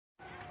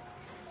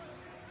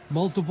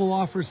Multiple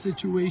offer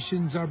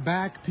situations are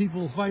back.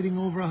 People fighting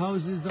over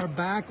houses are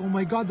back. Oh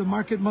my God, the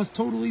market must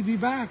totally be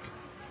back.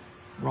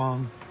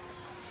 Wrong.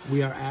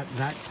 We are at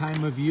that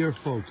time of year,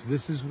 folks.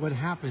 This is what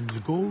happens.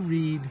 Go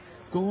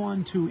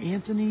on to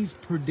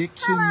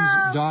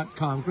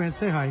anthonyspredictions.com. Grant,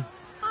 say hi.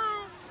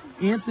 Hi.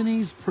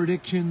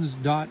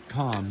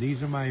 anthonyspredictions.com.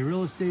 These are my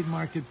real estate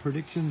market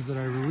predictions that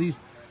I released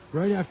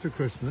right after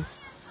Christmas.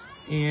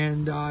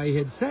 And I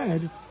had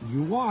said,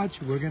 you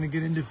watch, we're going to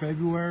get into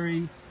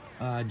February,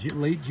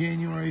 late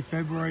January,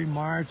 February,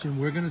 March, and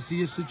we're going to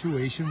see a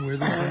situation where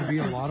there's going to be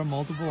a lot of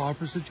multiple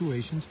offer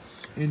situations,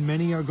 and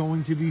many are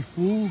going to be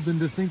fooled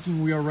into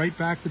thinking we are right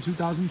back to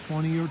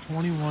 2020 or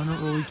 21 or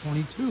early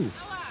 22.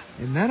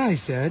 And then I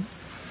said,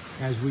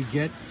 as we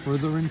get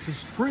further into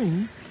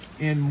spring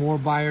and more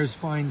buyers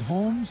find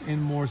homes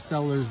and more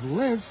sellers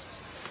list,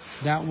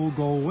 that will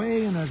go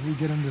away. And as we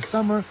get into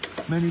summer,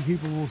 many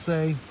people will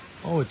say,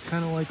 oh, it's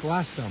kind of like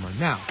last summer.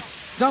 Now,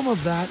 some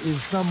of that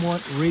is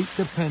somewhat rate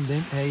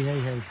dependent.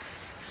 Hey.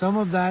 Some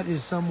of that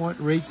is somewhat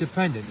rate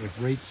dependent.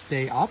 If rates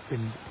stay up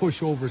and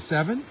push over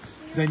 7,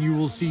 then you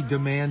will see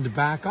demand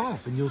back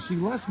off and you'll see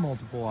less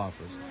multiple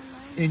offers.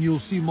 And you'll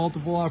see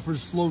multiple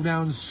offers slow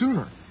down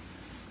sooner.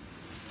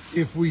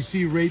 If we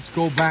see rates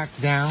go back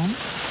down,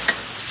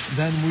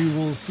 then we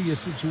will see a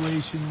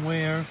situation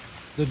where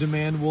the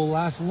demand will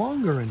last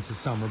longer into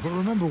summer. But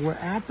remember, we're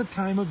at the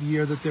time of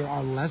year that there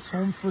are less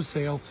homes for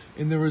sale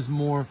and there is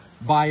more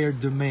buyer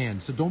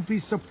demand. So don't be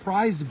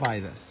surprised by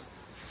this.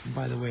 And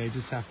by the way, I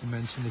just have to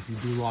mention, if you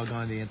do log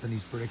on to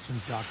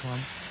anthonyspredictions.com,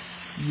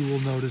 you will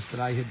notice that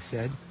I had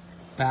said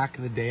back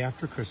the day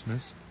after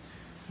Christmas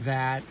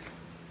that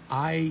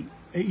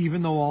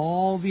even though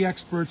all the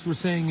experts were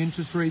saying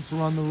interest rates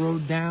are on the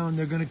road down,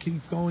 they're going to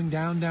keep going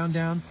down,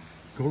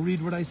 go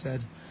read what I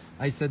said.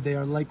 I said they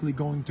are likely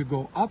going to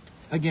go up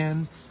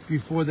again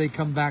before they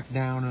come back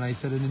down. And I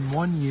said, and in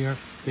 1 year,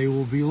 they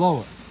will be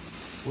lower.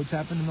 What's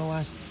happened in the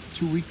last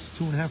 2 weeks,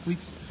 2.5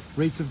 weeks?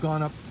 Rates have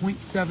gone up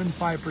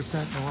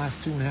 0.75% in the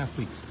last 2.5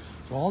 weeks.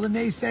 So all the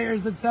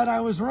naysayers that said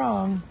I was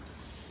wrong,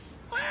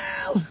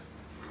 well,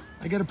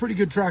 I got a pretty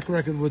good track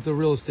record with the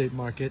real estate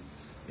market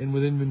and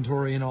with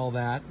inventory and all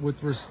that.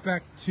 With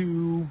respect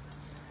to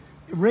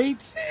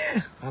rates,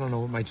 I don't know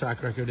what my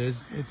track record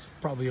is. It's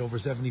probably over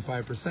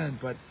 75%,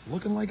 but it's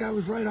looking like I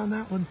was right on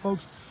that one,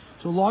 folks.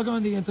 So log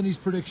on to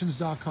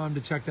anthonyspredictions.com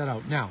to check that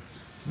out. Now,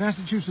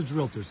 Massachusetts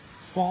Realtors,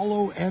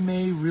 follow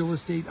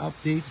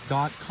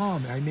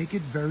marealestateupdates.com. I make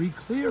it very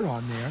clear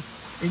on there.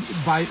 And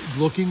by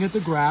looking at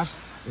the graphs,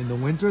 in the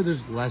winter,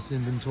 there's less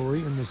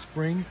inventory. In the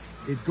spring,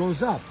 it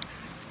goes up.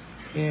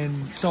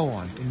 And so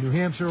on. In New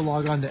Hampshire,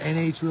 log on to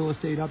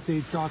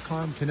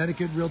nhrealestateupdates.com.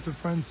 Connecticut Realtor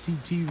Friends,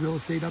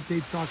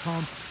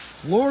 ctrealestateupdates.com.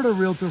 Florida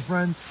Realtor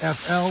Friends,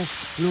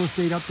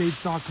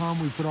 flrealestateupdates.com.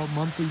 We put out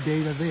monthly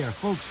data there.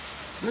 Folks,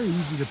 very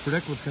easy to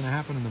predict what's going to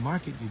happen in the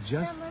market. You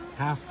just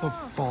have to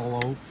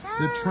follow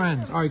the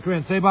trends. All right,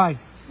 Grant, say bye.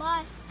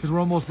 Bye. Because we're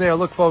almost there.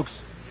 Look,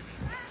 folks,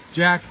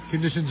 Jack,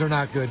 conditions are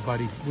not good,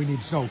 buddy. We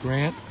need snow.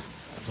 Grant,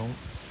 don't